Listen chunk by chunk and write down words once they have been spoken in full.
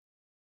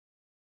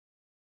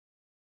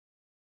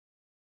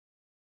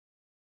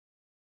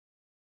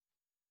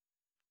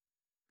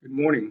Good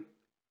morning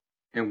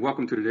and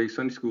welcome to today's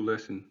Sunday school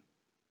lesson.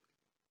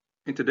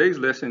 In today's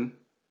lesson,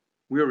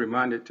 we are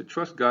reminded to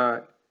trust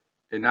God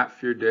and not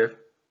fear death,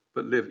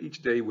 but live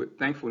each day with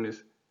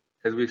thankfulness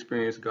as we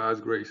experience God's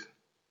grace.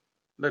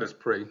 Let us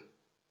pray.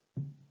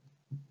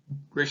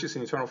 Gracious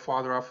and eternal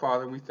Father, our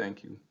Father, we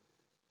thank you.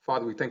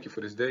 Father, we thank you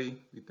for this day.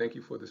 We thank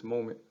you for this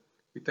moment.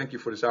 We thank you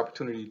for this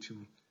opportunity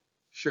to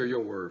share your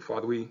word.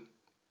 Father, we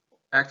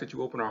ask that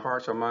you open our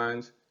hearts, our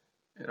minds,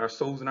 and our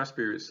souls and our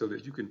spirits so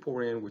that you can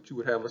pour in what you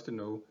would have us to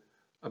know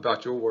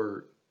about your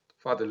word.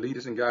 Father, lead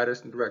us and guide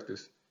us and direct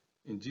us.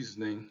 In Jesus'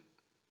 name,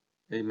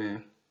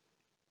 amen.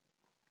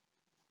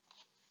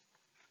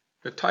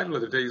 The title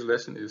of today's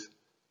lesson is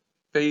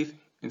Faith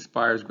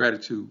Inspires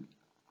Gratitude, and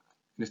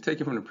it's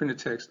taken from the printed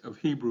text of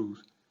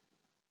Hebrews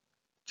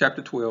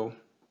chapter 12,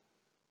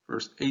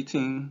 verse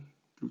 18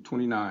 through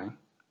 29.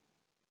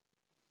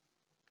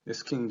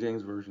 This King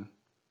James Version.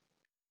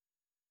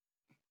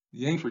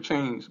 The aim for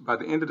change: by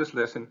the end of this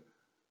lesson,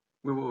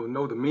 we will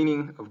know the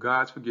meaning of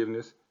God's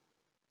forgiveness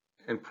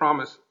and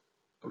promise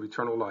of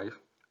eternal life,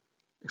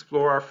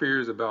 explore our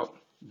fears about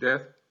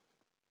death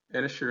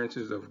and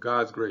assurances of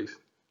God's grace,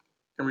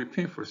 and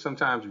repent for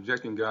sometimes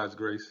rejecting God's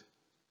grace.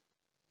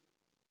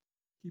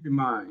 Keep in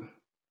mind,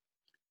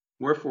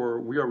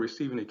 wherefore we are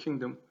receiving a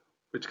kingdom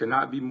which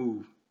cannot be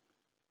moved.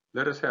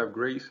 Let us have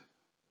grace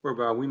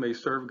whereby we may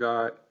serve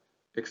God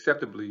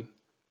acceptably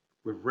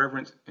with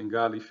reverence and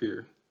godly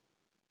fear.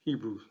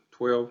 Hebrews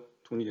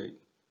 12:28.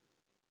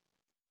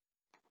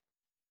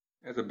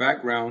 As a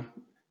background,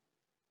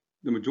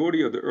 the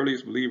majority of the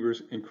earliest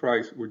believers in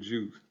Christ were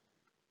Jews.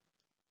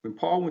 When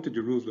Paul went to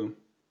Jerusalem,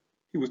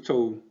 he was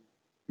told,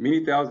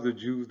 "Many thousands of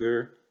Jews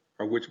there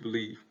are which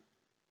believe."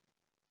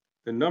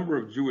 The number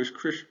of Jewish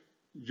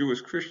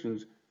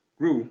Christians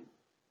grew,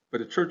 but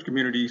the church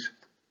communities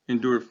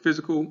endured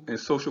physical and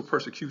social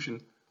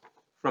persecution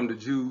from the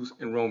Jews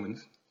and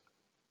Romans.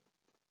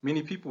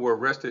 Many people were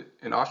arrested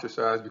and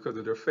ostracized because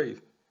of their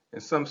faith,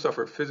 and some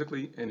suffered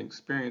physically and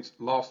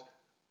experienced loss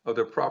of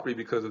their property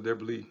because of their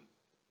belief.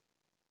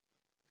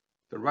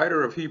 The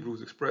writer of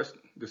Hebrews expressed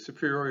the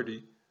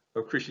superiority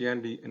of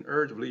Christianity and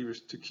urged believers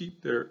to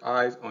keep their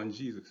eyes on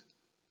Jesus.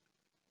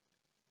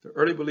 The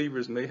early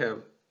believers may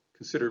have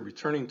considered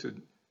returning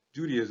to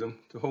Judaism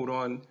to hold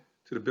on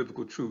to the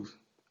biblical truth.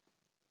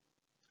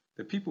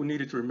 The people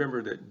needed to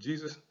remember that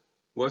Jesus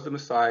was the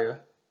Messiah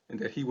and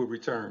that he would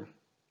return.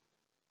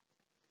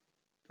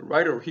 The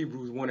writer of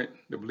Hebrews wanted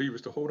the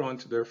believers to hold on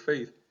to their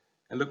faith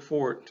and look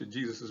forward to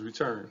Jesus'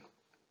 return.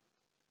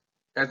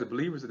 As the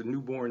believers of the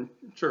newborn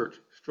church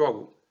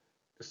struggled,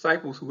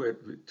 disciples who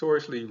had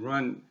victoriously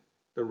run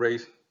the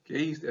race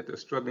gazed at the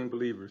struggling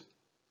believers.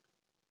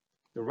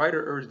 The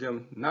writer urged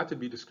them not to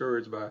be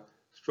discouraged by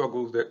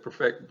struggles that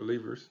perfect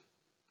believers.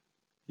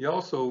 He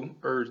also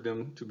urged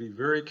them to be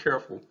very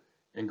careful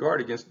and guard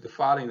against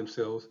defiling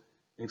themselves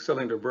and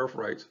selling their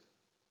birthrights,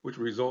 which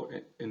would result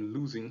in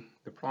losing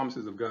the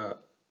promises of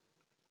God.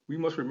 We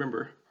must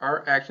remember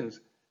our actions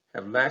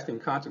have lasting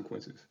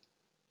consequences.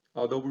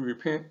 Although we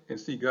repent and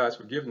seek God's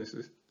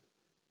forgivenesses,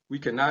 we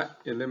cannot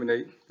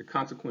eliminate the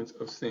consequence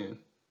of sin.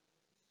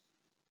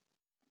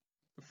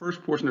 The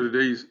first portion of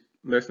today's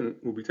lesson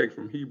will be taken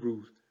from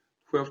Hebrews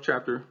 12th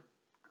chapter,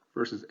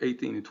 verses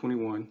 18 and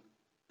 21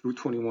 through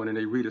 21, and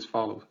they read as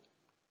follows.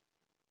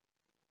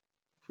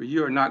 For ye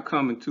are not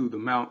come into the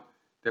mount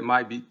that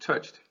might be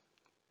touched,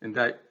 and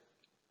that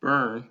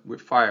burn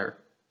with fire,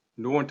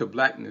 nor into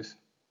blackness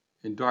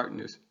and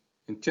darkness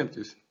and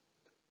tempest,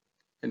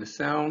 and the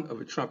sound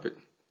of a trumpet,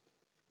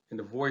 and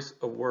the voice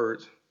of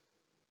words,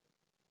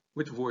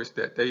 which voice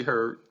that they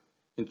heard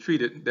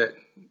entreated that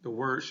the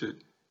word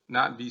should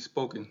not be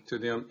spoken to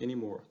them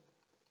anymore.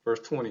 Verse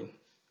 20,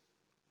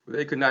 for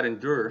they could not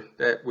endure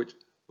that which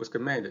was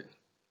commanded.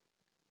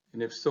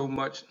 And if so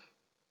much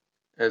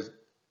as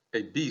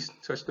a beast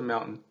touch the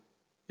mountain,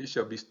 it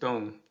shall be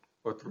stoned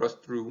or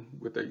thrust through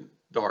with a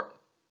dart.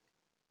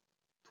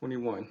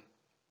 21,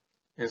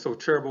 and so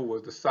terrible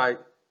was the sight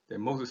that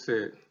Moses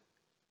said,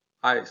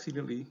 I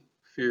exceedingly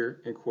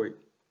fear and quake.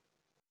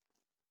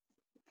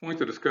 The point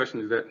of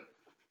discussion is that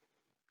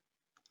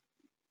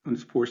on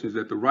this portion is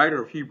that the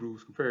writer of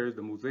Hebrews compares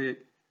the Mosaic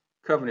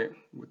covenant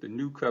with the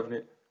new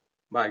covenant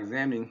by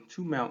examining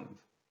two mountains,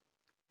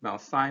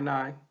 Mount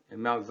Sinai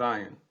and Mount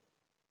Zion.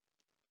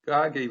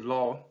 God gave the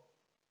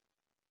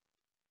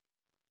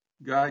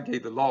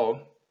law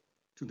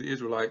to the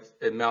Israelites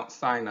at Mount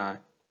Sinai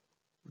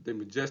with a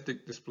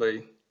majestic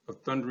display of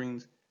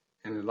thunderings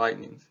and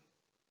lightnings.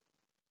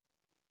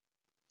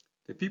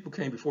 The people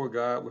came before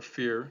God with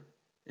fear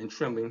and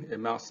trembling at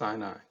Mount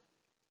Sinai.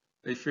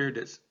 They feared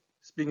that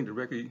speaking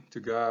directly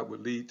to God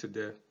would lead to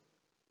death.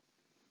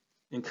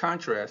 In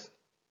contrast,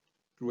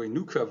 through a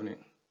new covenant,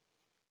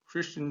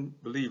 Christian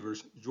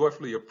believers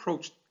joyfully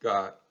approached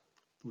God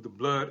through the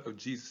blood of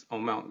Jesus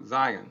on Mount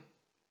Zion,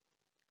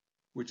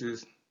 which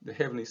is the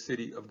heavenly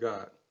city of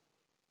God.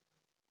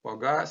 While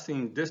God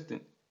seemed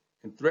distant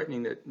and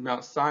threatening at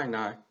Mount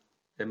Sinai,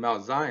 at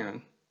Mount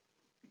Zion,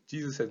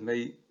 Jesus has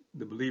made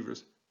the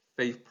believers'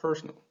 faith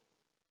personal.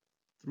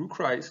 Through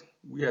Christ,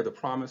 we have the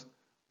promise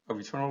of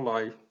eternal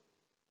life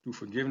through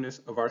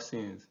forgiveness of our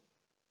sins.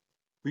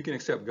 We can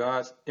accept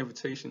God's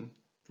invitation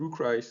through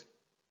Christ,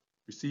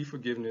 receive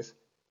forgiveness,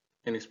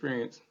 and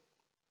experience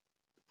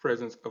the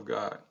presence of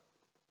God.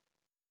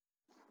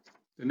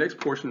 The next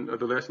portion of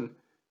the lesson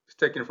is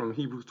taken from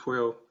Hebrews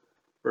 12,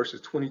 verses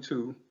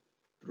 22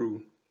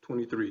 through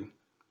 23,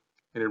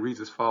 and it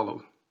reads as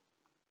follows.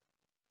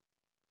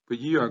 But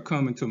ye are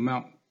come into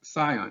Mount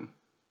Sion,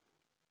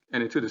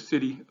 and into the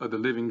city of the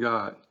living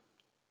God,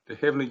 the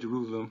heavenly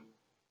Jerusalem,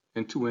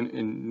 and to an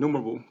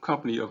innumerable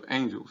company of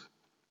angels.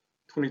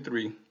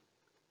 23.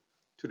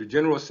 To the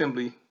general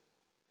assembly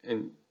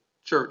and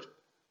church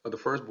of the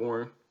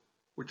firstborn,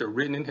 which are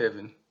written in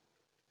heaven,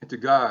 and to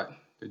God,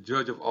 the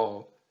judge of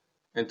all,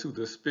 and to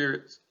the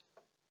spirits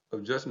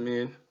of just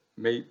men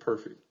made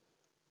perfect.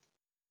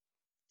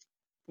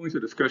 Points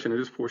of discussion in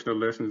this portion of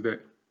the lesson is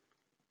that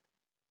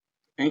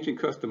ancient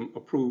custom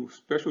approved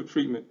special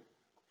treatment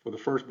for the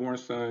firstborn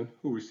son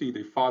who received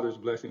a father's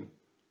blessing,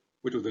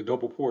 which was a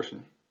double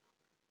portion.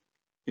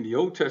 In the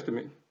Old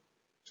Testament,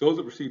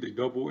 Joseph received a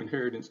double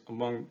inheritance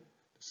among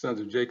the sons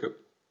of Jacob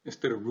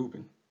instead of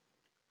Reuben,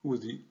 who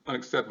was the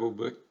unacceptable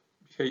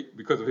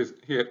because of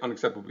he had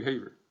unacceptable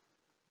behavior.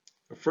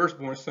 The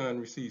firstborn son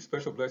received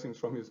special blessings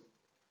from his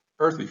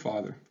earthly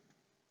father.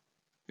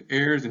 The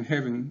heirs in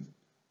heaven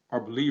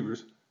are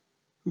believers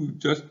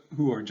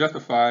who are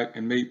justified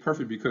and made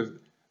perfect because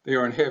they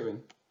are in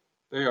heaven.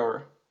 They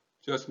are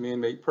just men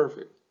made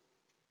perfect.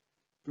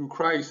 Through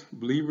Christ,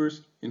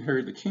 believers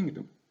inherit the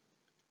kingdom.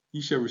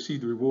 Ye shall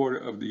receive the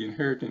reward of the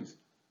inheritance,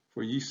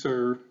 for ye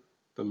serve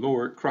the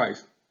Lord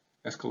Christ.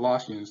 That's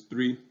Colossians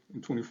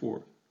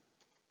 3:24.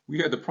 We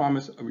have the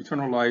promise of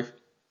eternal life,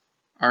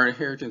 our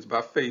inheritance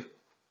by faith.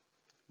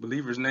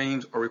 Believers'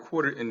 names are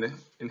recorded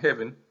in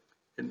heaven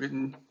and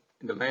written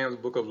in the Lamb's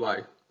book of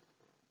life.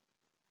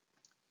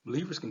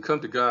 Believers can come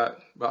to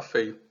God by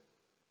faith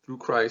through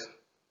Christ,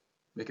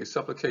 make a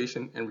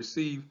supplication, and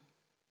receive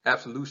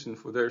absolution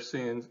for their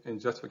sins and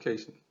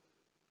justification.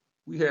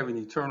 We have an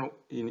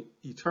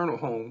eternal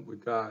home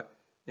with God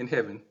in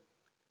heaven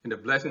and the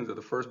blessings of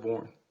the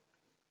firstborn.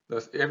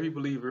 Thus, every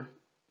believer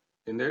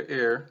is their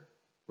heir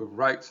with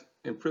rights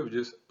and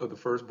privileges of the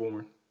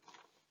firstborn.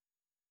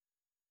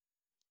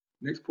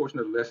 Next portion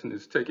of the lesson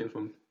is taken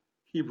from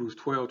Hebrews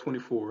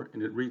 12:24,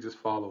 and it reads as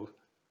follows.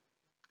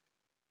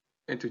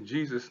 And to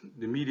Jesus,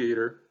 the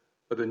mediator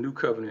of the new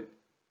covenant,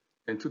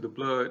 and to the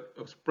blood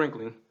of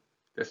sprinkling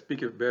that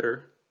speaketh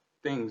better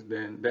things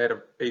than that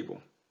of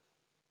Abel.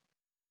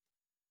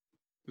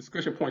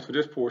 Discussion points for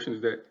this portion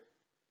is that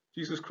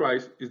Jesus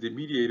Christ is the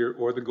mediator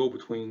or the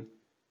go-between,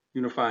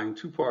 unifying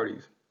two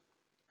parties,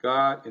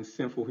 God and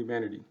sinful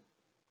humanity.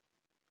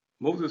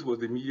 Moses was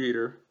the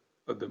mediator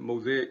of the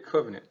Mosaic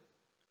covenant.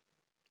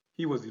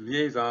 He was the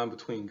liaison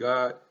between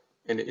God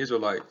and the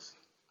Israelites.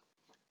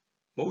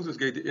 Moses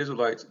gave the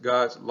Israelites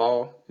God's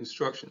law,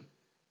 instruction,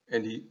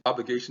 and the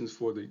obligations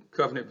for the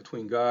covenant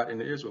between God and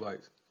the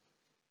Israelites.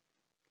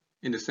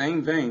 In the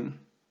same vein,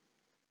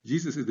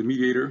 Jesus is the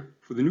mediator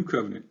for the new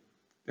covenant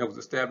that was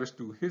established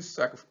through his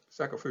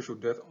sacrificial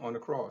death on the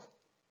cross.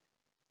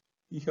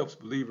 He helps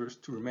believers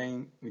to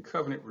remain in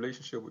covenant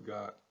relationship with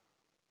God.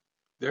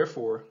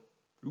 Therefore,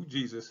 through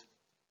Jesus,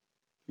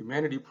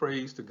 humanity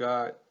prays to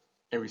God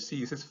and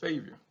receives his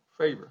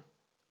favor.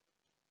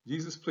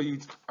 Jesus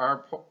pleads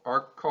our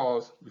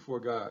cause before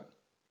God.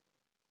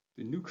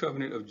 The new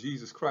covenant of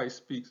Jesus Christ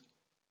speaks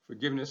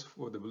forgiveness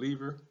for the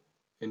believer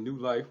and new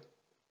life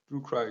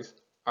through Christ,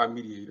 our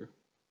mediator.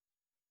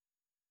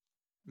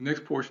 The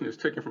next portion is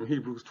taken from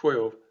Hebrews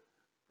 12,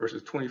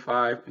 verses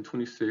 25 and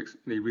 26,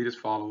 and they read as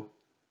follows.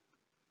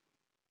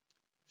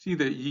 See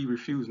that ye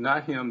refuse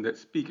not him that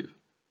speaketh.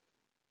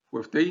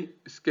 For if they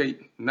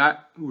escape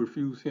not who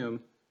refuse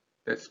him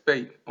that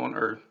spake on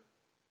earth,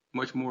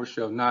 much more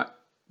shall not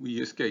we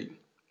escape,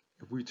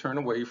 if we turn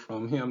away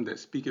from him that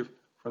speaketh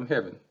from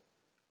heaven.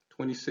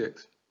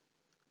 26.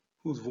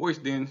 Whose voice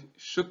then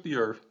shook the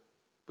earth,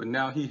 but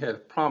now he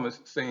hath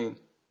promised, saying,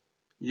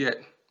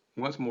 Yet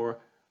once more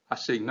I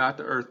shake not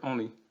the earth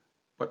only,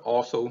 but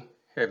also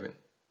heaven.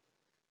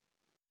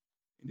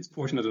 In this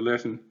portion of the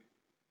lesson,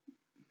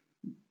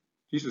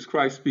 Jesus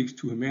Christ speaks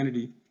to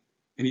humanity,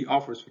 and he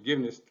offers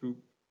forgiveness through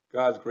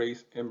God's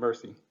grace and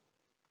mercy.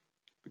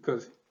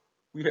 Because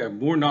we have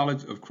more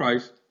knowledge of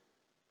Christ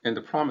and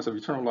the promise of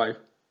eternal life,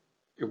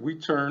 if we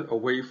turn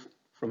away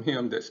from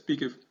him that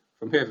speaketh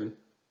from heaven,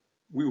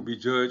 we will be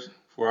judged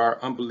for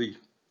our unbelief.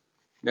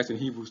 That's in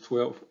Hebrews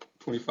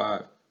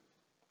 12:25.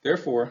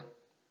 Therefore,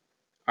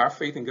 our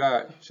faith in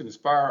God should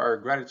inspire our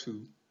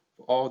gratitude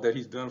for all that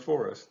he's done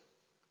for us.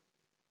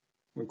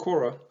 When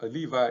Korah, a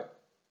Levite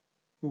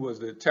who was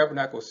the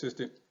tabernacle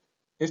assistant,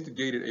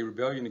 instigated a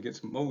rebellion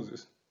against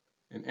Moses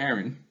and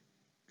Aaron,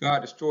 God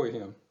destroyed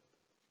him.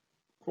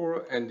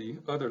 Korah and the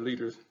other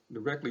leaders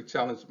directly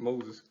challenged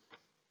Moses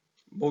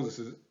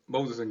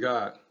and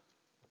God.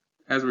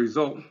 As a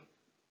result,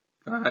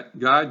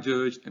 God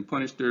judged and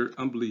punished their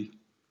unbelief.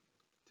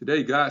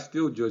 Today, God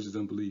still judges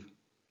unbelief.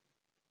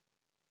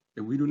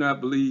 If we do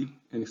not believe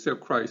and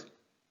accept Christ,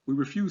 we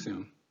refuse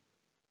him.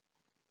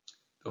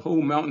 The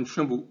whole mountain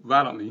trembled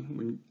violently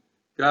when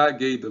God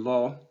gave the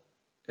law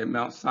at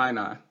Mount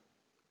Sinai.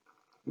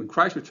 When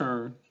Christ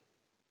returns,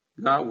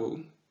 God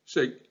will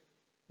shake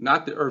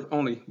not the earth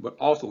only, but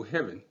also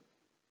heaven.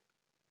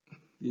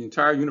 The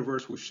entire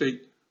universe will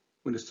shake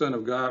when the Son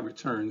of God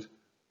returns,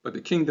 but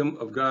the kingdom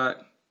of God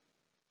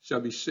shall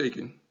be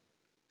shaken.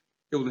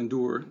 It will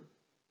endure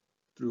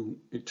through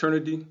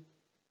eternity.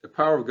 The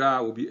power of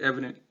God will be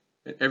evident,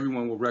 and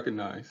everyone will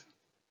recognize.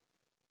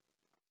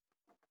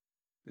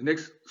 The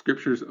next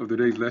scriptures of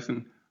today's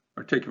lesson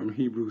are taken from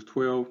Hebrews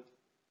 12,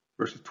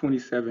 verses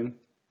 27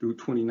 through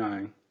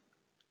 29,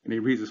 and it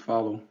reads as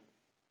follows.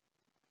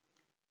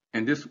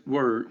 And this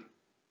word,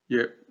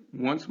 yet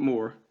once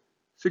more,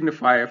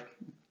 signifieth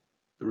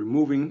the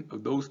removing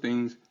of those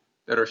things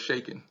that are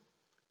shaken,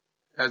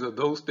 as of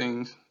those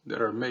things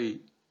that are made,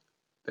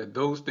 that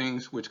those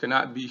things which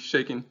cannot be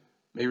shaken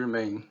may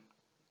remain.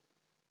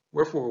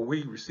 Wherefore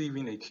we,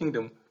 receiving a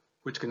kingdom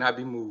which cannot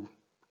be moved,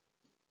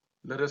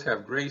 let us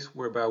have grace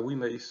whereby we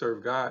may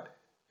serve God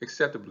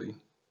acceptably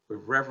with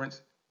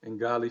reverence and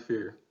godly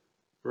fear.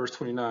 Verse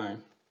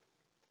 29,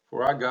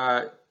 for our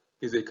God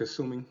is a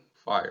consuming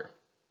fire.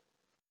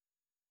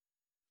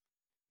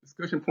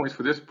 Discussion points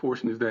for this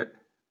portion is that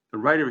the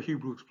writer of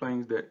Hebrews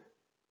explains that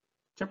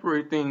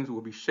temporary things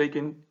will be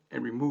shaken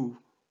and removed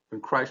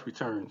when Christ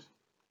returns,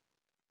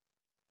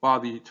 while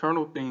the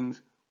eternal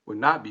things will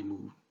not be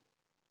moved.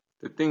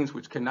 The things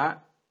which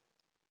cannot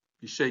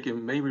be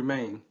shaken may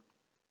remain.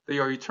 They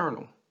are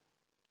eternal.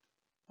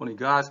 Only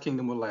God's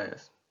kingdom will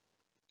last.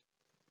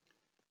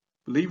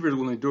 Believers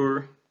will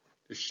endure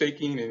the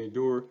shaking and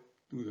endure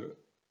through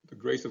the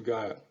grace of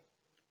God.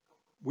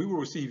 We will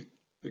receive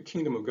the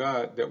kingdom of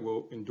God that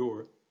will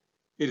endure.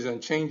 It is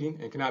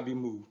unchanging and cannot be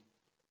moved.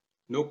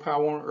 No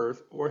power on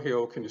earth or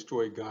hell can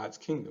destroy God's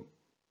kingdom.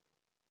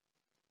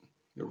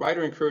 The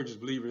writer encourages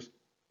believers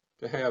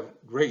to have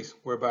grace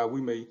whereby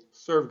we may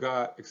serve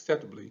God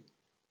acceptably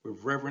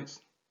with reverence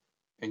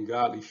and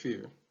godly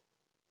fear.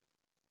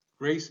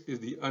 Grace is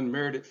the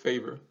unmerited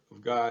favor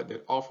of God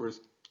that offers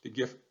the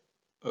gift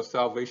of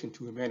salvation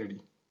to humanity.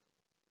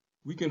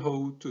 We can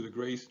hold to the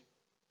grace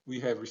we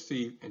have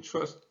received and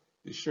trust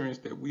the assurance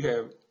that we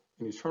have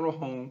an eternal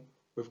home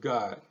with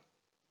God.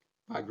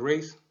 By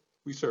grace,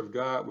 we serve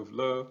God with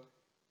love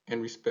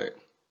and respect.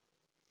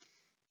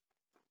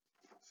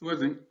 So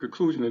as a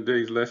conclusion of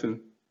today's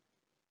lesson,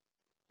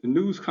 the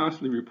news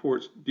constantly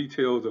reports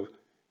details of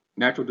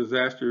natural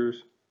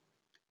disasters,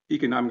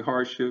 economic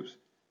hardships,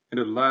 and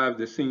of lives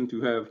that seem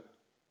to have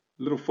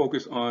little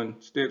focus on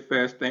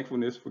steadfast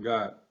thankfulness for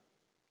God.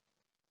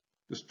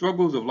 The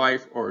struggles of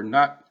life are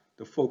not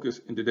the focus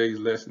in today's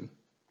lesson.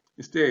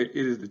 Instead,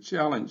 it is the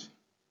challenge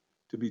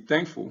to be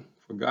thankful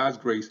for God's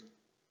grace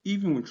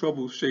even when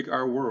troubles shake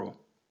our world.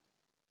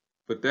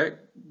 But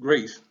that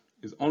grace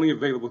is only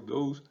available to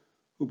those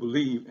who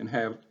believe and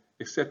have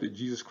accepted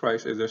Jesus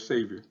Christ as their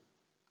Savior.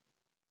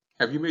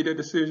 Have you made that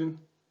decision?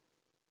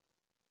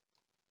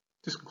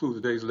 This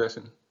concludes today's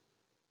lesson.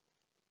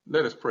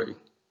 Let us pray.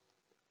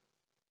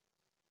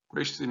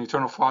 Gracious and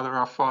eternal Father,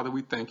 our Father,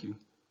 we thank you.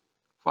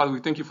 Father, we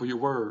thank you for your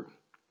word.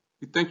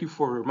 We thank you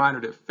for a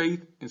reminder that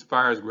faith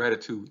inspires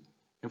gratitude.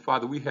 And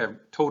Father, we have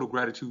total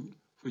gratitude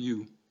for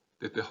you,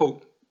 that the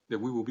hope that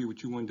we will be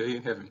with you one day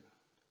in heaven.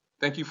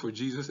 Thank you for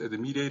Jesus as the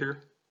mediator.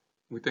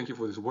 We thank you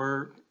for this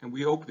word, and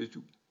we hope that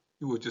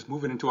you will just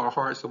move it into our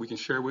hearts so we can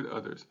share with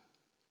others.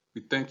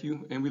 We thank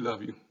you and we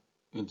love you.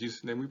 In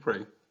Jesus' name we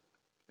pray.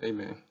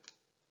 Amen.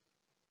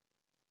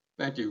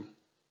 Thank you.